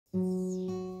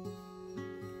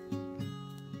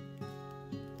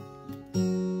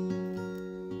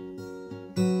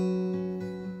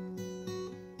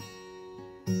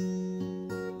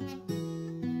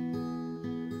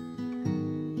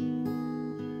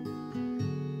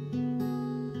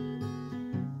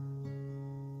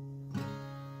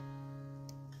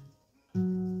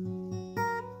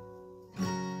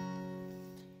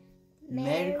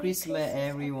Christmas,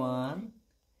 everyone.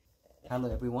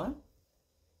 Hello, everyone.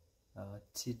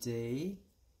 Today,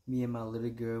 me and my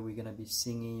little girl, we're gonna be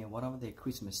singing one of their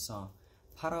Christmas song.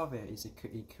 Part of it is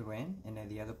in Korean, and then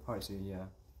the other part is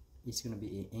it's gonna be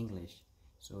in English.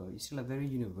 So it's a very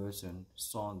universal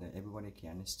song that everybody can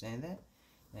understand that.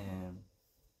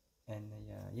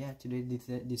 Yeah, today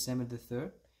December the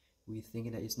 3rd, we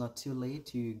think that it's not too late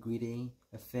to greeting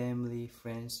a family,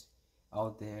 friends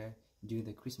out there during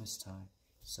the Christmas time.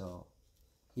 So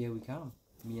here we come.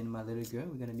 Me and my little girl,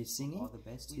 we're gonna be singing all the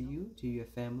best to you, to your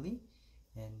family,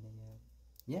 and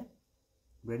yeah,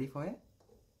 ready for it?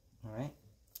 All right.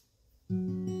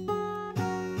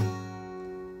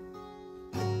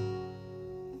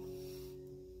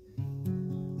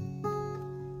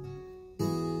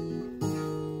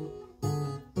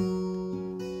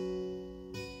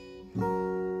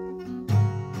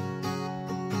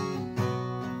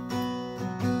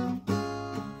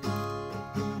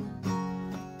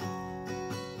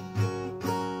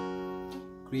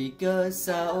 Cricket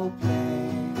sao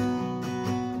play,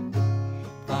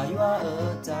 phải hoa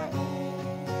ở tại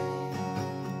em.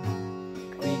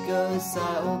 Cricket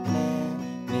sao play,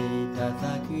 về ta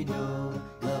ta quy đô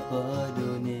lỡ bờ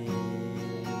đô nê.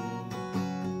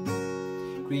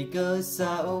 Cricket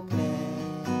sao play,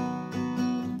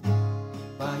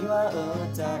 phải hoa ở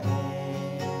tại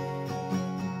em.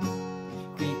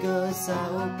 Cricket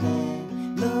sao play,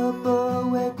 lỡ bờ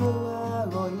quê qua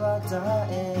gọi hoa tại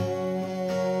em.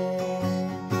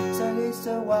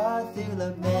 So I feel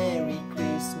a Merry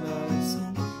Christmas.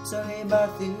 Sorry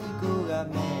about you, go a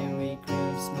Merry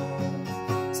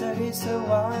Christmas. Sorry, so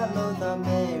I love the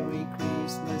Merry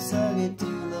Christmas. Sorry to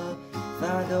love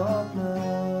that of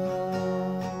love.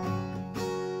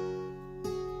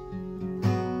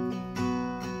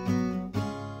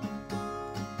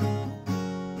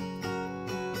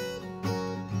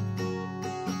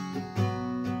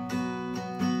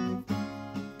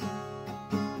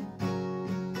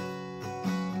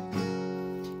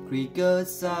 Cricket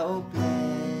sao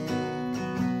play,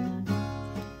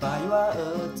 phải hoa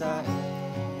ở tại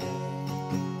em.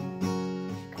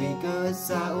 Cricket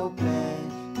sao play,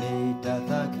 để ta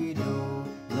ta khi đô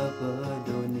lỡ bờ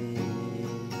đô nê.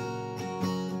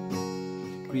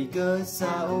 Cricket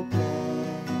sao play,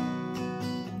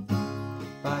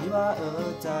 phải hoa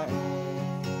ở tại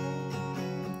em.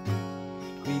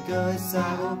 Cricket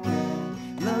sao play,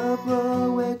 lỡ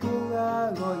bờ quê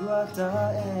qua gọi hoa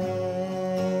tại em.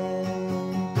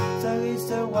 Sorry,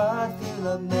 so I feel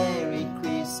a Merry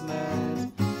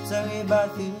Christmas. Sorry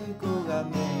about you, go a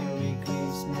Merry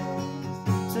Christmas.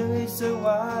 Sorry, so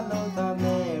I love the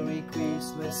Merry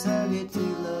Christmas. Sorry to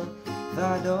love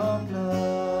that of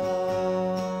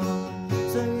love.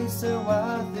 Sorry, so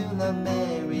I feel a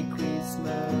Merry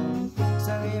Christmas.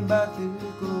 Sorry about you,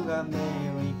 go a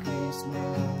Merry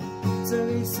Christmas.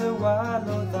 Sorry, so I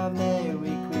love the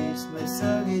Merry Christmas.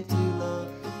 Sorry to love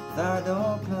that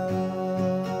of love.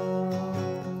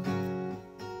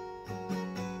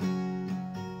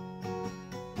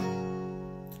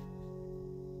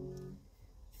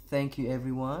 Thank you,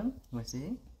 everyone.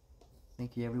 Merci.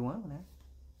 Thank you, everyone.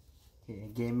 Okay,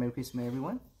 again, Merry Christmas,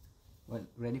 everyone. What,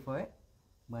 ready for it?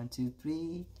 1, 2,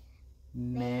 3.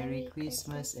 Merry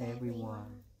Christmas,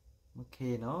 everyone.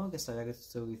 Okay, no? Gusto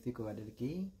ko ada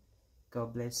lagi.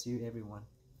 God bless you, everyone.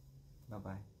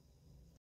 Bye-bye.